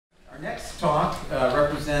talk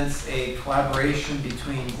represents a collaboration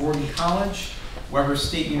between Gordon College, Weber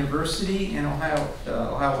State University, and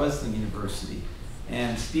Ohio Wesleyan University.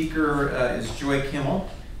 And speaker is Joy Kimmel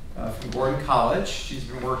from Gordon College. She's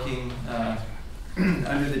been working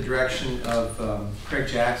under the direction of Craig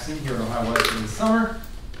Jackson here at Ohio Wesleyan this summer.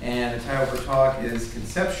 And the title of her talk is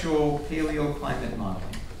Conceptual Paleoclimate Modeling.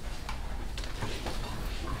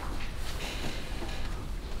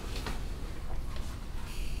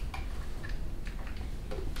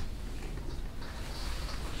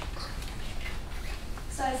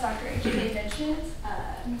 So as Dr. H.J. mentioned,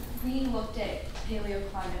 we looked at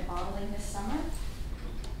paleoclimate modeling this summer.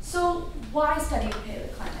 So why study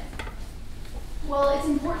paleoclimate? Well, it's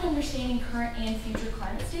important understanding current and future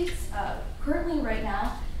climate states. Currently, right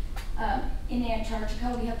now, in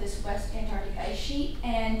Antarctica, we have this West Antarctic ice sheet,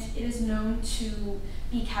 and it is known to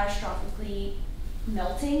be catastrophically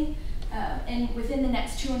melting. And within the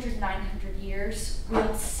next 200 to 900 years,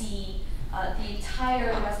 we'll see the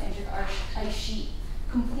entire West Antarctic ice sheet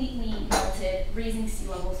completely melted, raising sea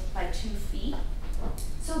levels by 2 feet.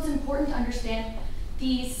 So it's important to understand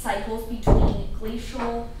these cycles between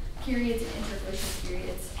glacial periods and interglacial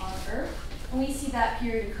periods on Earth. And we see that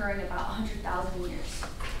period occurring about 100,000 years.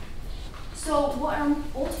 So what our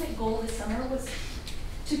ultimate goal this summer was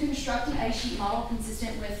to construct an ice sheet model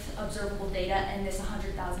consistent with observable data and this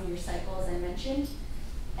 100,000 year cycle, as I mentioned.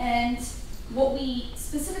 And what we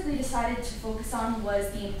specifically decided to focus on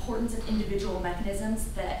was the importance of individual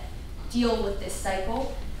mechanisms that deal with this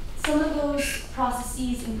cycle. Some of those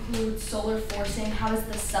processes include solar forcing, how does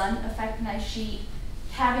the sun affect an ice sheet,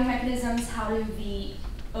 calving mechanisms, how do the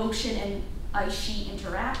ocean and ice sheet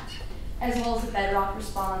interact, as well as the bedrock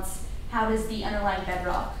response, how does the underlying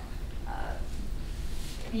bedrock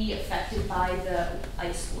be affected by the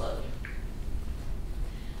ice load.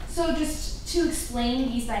 So just to explain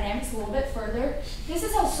these dynamics a little bit further, this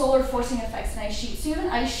is how solar forcing affects an ice sheet. So you have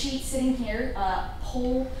an ice sheet sitting here,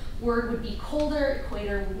 poleward would be colder,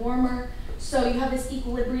 equator warmer. So you have this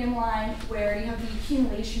equilibrium line where you have the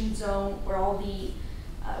accumulation zone where all the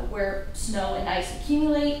where snow and ice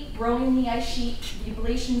accumulate, growing the ice sheet, the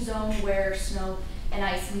ablation zone where snow and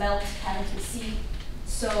ice melt down into the sea.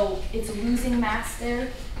 So it's losing mass there.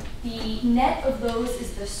 The net of those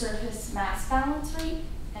is the surface mass balance rate,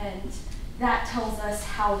 and that tells us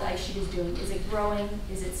how the ice sheet is doing. Is it growing,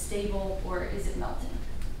 is it stable, or is it melting?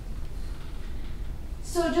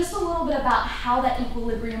 So just a little bit about how that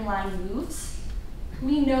equilibrium line moves.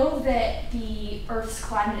 We know that the Earth's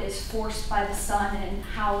climate is forced by the sun and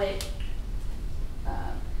how it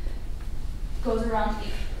goes around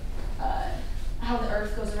how the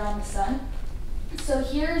Earth goes around the sun. So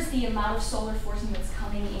here's the amount of solar forcing that's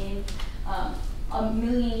coming in a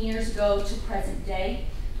million years ago to present day,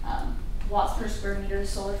 watts per square meter of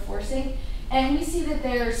solar forcing. And we see that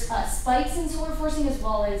there's spikes in solar forcing as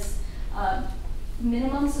well as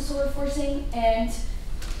minimums of solar forcing. And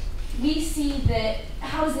we see that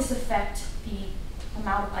how does this affect the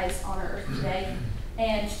amount of ice on Earth today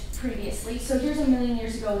and previously. So here's a million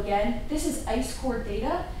years ago again. This is ice core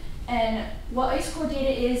data. And what ice core data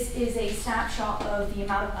is a snapshot of the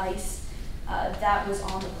amount of ice that was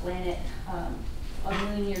on the planet a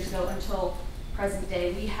million years ago until present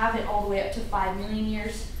day. We have it all the way up to 5 million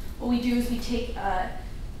years. What we do is we take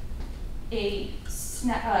a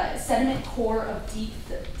sediment core of the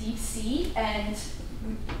deep sea and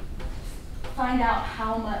find out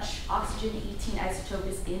how much oxygen-18 isotope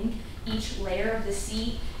is in each layer of the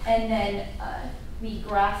sea, and then we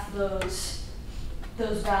graph those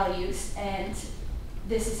values, and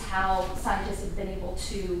this is how scientists have been able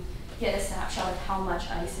to get a snapshot of how much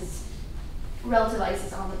relative ice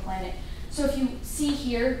is on the planet. So if you see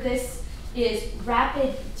here, this is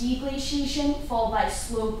rapid deglaciation followed by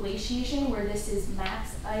slow glaciation, where this is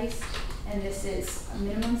max ice and this is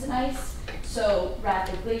minimums in ice. So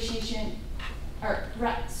rapid glaciation, or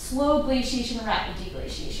slow glaciation and rapid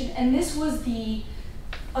deglaciation. And this was the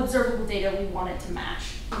observable data we wanted to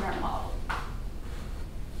match in our model.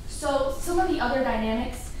 So some of the other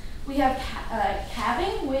dynamics, we have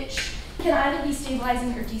calving, which can either be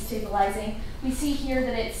stabilizing or destabilizing. We see here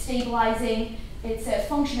that it's stabilizing. It's a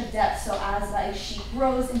function of depth, so as the ice sheet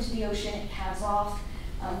grows into the ocean, it calves off.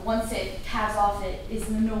 Once it calves off, it is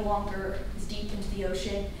no longer as deep into the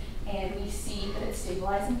ocean, and we see that it's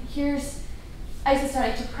stabilizing. Here's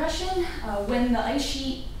isostatic depression. When the ice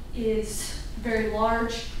sheet is very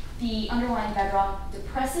large, the underlying bedrock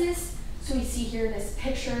depresses. So we see here this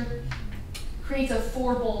picture creates a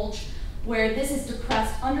forebulge where this is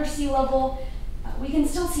depressed under sea level. We can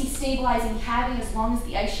still see stabilizing calving as long as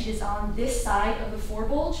the ice sheet is on this side of the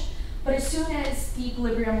forebulge. But as soon as the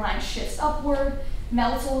equilibrium line shifts upward,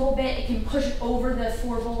 melts a little bit, it can push it over the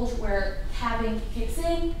forebulge where calving kicks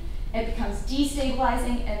in, it becomes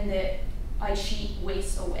destabilizing, and the ice sheet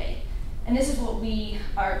wastes away. And this is what we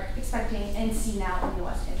are expecting and see now in the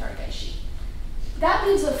West Antarctic ice sheet. That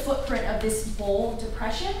leaves a footprint of this bowl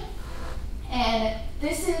depression, and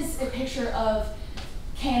this is a picture of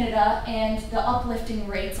Canada and the uplifting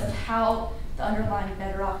rates of how the underlying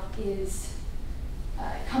bedrock is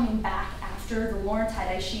coming back after the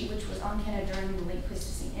Laurentide ice sheet, which was on Canada during the late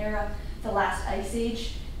Pleistocene era, the last ice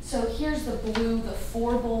age. So here's the blue, the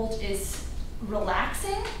forebulge is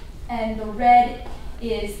relaxing, and the red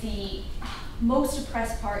is the most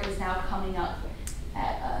depressed part is now coming up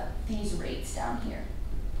at these rates down here.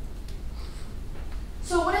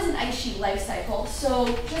 So what is an ice sheet life cycle? So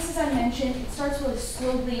just as I mentioned, it starts with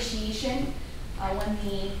slow glaciation when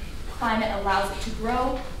the climate allows it to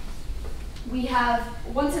grow. We have,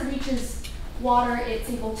 once it reaches water, it's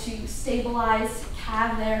able to stabilize,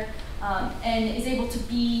 calve there, and is able to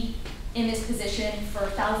be in this position for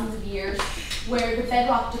thousands of years, where the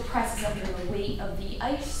bedrock depresses under the weight of the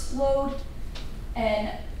ice load. And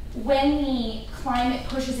when the climate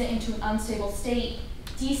pushes it into an unstable state,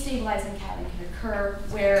 destabilizing calving can occur,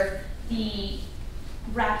 where the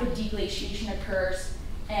rapid deglaciation occurs,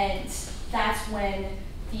 and that's when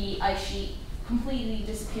the ice sheet completely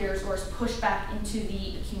disappears or is pushed back into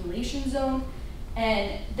the accumulation zone.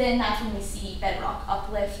 And then that's when we see bedrock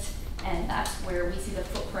uplift, and that's where we see the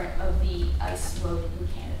footprint of the ice load in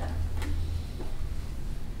Canada.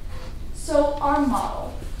 So our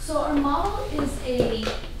model. So our model is a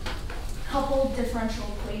coupled differential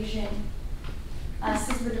equation,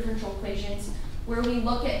 system of differential equations, where we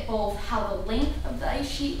look at both how the length of the ice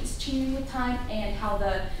sheet is changing with time and how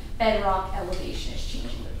the bedrock elevation is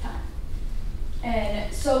changing with time.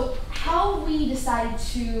 And so how we decided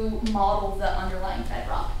to model the underlying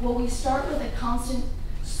bedrock? Well, we start with a constant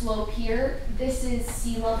slope here. This is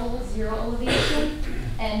sea level, 0 elevation,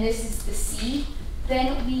 and this is the sea.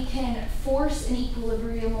 Then we can force an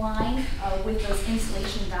equilibrium line with those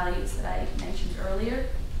insulation values that I mentioned earlier,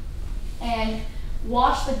 and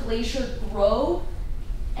watch the glacier grow.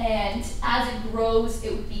 And as it grows,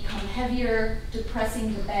 it would become heavier,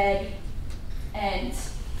 depressing the bed, and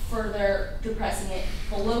further depressing it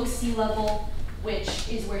below sea level, which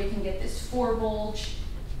is where you can get this forebulge,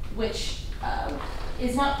 which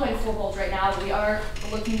is not quite a forebulge right now, but we are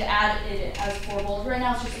looking to add it as forebulge. Right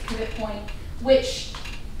now it's just a pivot point, which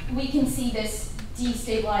we can see this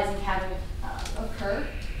destabilizing having occur.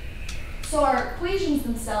 So our equations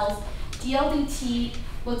themselves, dLdt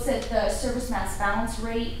looks at the surface mass balance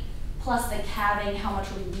rate plus the calving, how much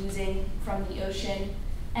we're losing from the ocean.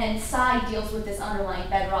 And psi deals with this underlying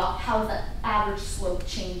bedrock, how is the average slope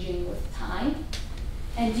changing with time.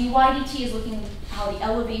 And dy dt is looking at how the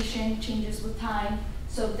elevation changes with time.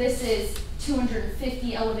 So this is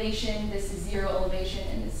 250 elevation, this is 0 elevation,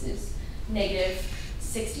 and this is negative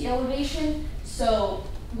 60 elevation. So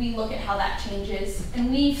we look at how that changes,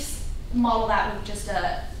 and we've modeled that with just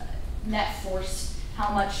a net force,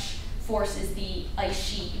 how much force is the ice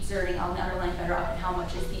sheet exerting on the underlying bedrock and how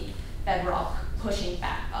much is the bedrock pushing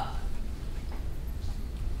back up.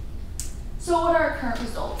 So what are our current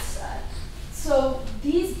results? So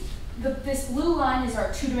this blue line is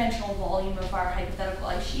our two-dimensional volume of our hypothetical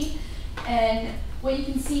ice sheet. And what you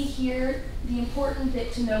can see here, the important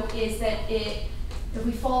bit to note is that if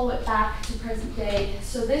we follow it back to present day,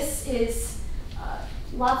 so this is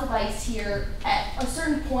lots of ice here. At a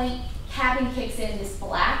certain point, calving kicks in, this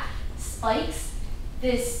black spikes.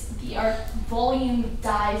 Our volume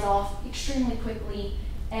dies off extremely quickly,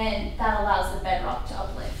 and that allows the bedrock to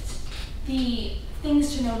uplift. The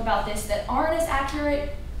things to note about this that aren't as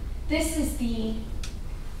accurate, this is the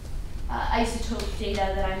isotope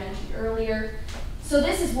data that I mentioned earlier. So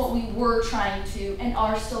this is what we were trying to, and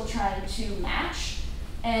are still trying to match.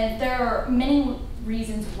 And there are many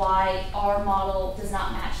reasons why our model does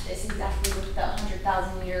not match this exactly with the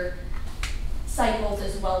 100,000 year cycles,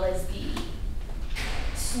 as well as the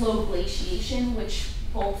slow glaciation, which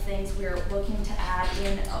both things we're looking to add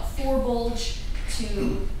in a forebulge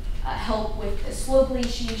to help with the slow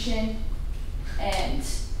glaciation and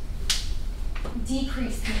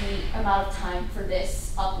decrease the amount of time for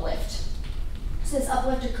this uplift. So this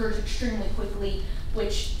uplift occurs extremely quickly,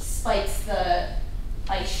 which spikes the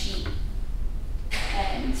ice sheet,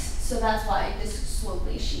 and so that's why this slow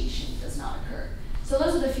glaciation does not occur. So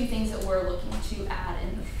those are the few things that we're looking to add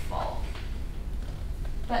in the fall.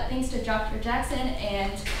 But thanks to Dr. Jackson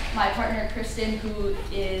and my partner Kristen, who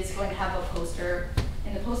is going to have a poster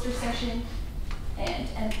in the poster session and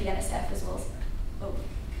at the NSF as well as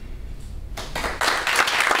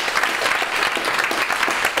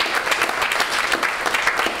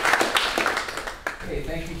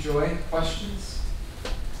Joy. Questions?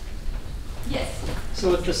 Yes.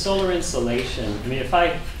 So with the solar insolation, I mean, if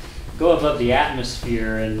I go above the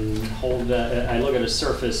atmosphere and hold, I look at a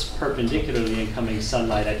surface perpendicularly incoming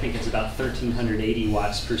sunlight, I think it's about 1,380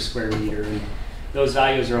 watts per square meter. And those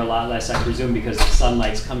values are a lot less, I presume, because the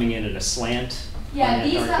sunlight's coming in at a slant. Yeah,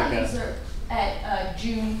 these values are at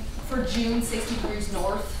June 60 degrees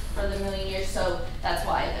north for the million years, so that's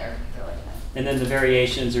why they're like that. And then the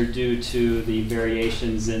variations are due to the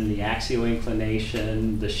variations in the axial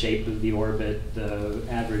inclination, the shape of the orbit, the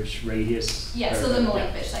average radius. Yeah, so the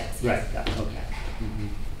Milankovitch cycles. Right, yeah, okay. Mm-hmm.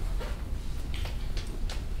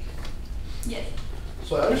 Yes.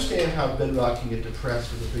 So I understand how bedrock can get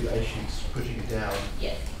depressed with the big ice sheets pushing it down.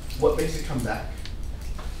 Yes. What makes it come back?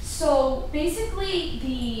 So basically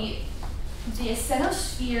the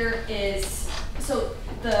asthenosphere is, so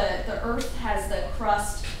the Earth has the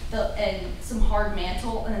crust and some hard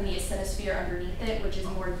mantle, and then the asthenosphere underneath it, which is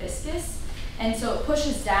more viscous. And so it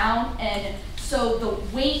pushes down, and so the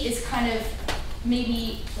weight is kind of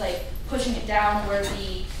maybe like pushing it down, where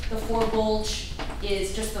the forebulge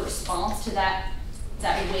is just the response to that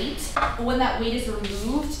weight. But when that weight is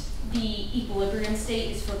removed, the equilibrium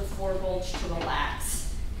state is for the forebulge to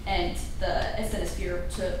relax and the asthenosphere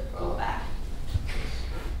to go back.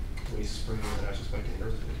 Way springier than I was expecting the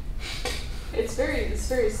Earth to be. It's very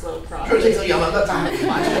slow process.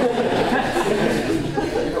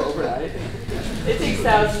 It takes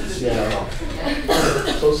thousands of years.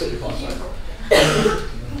 Yeah. So sit your clock.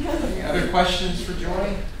 Any other questions for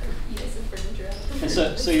Joy? Yes, and furniture.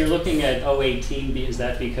 And so you're looking at O18, is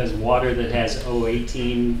that because water that has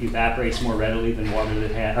O18 evaporates more readily than water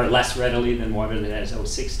that has, or less readily than water that has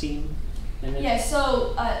O16 in it? Yeah,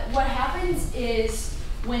 so what happens is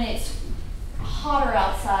when it's hotter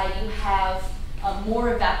outside, you have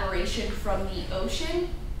more evaporation from the ocean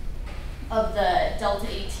of the delta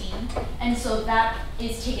 18, and so that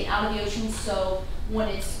is taken out of the ocean. So when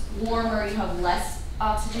it's warmer, you have less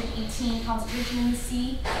oxygen 18 concentration in the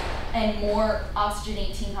sea and more oxygen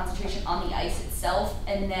 18 concentration on the ice itself.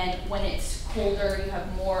 And then when it's colder, you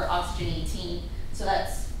have more oxygen 18. So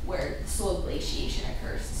that's where slow glaciation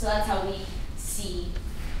occurs. So that's how we see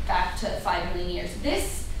back to 5 million years.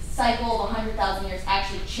 This cycle of 100,000 years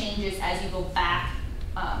actually changes as you go back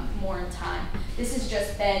more in time. This has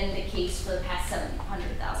just been the case for the past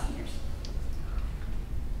 700,000 years.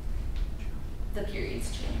 The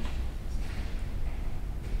periods change.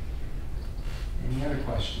 Any other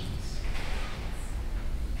questions?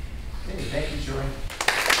 Okay, thank you, Joy.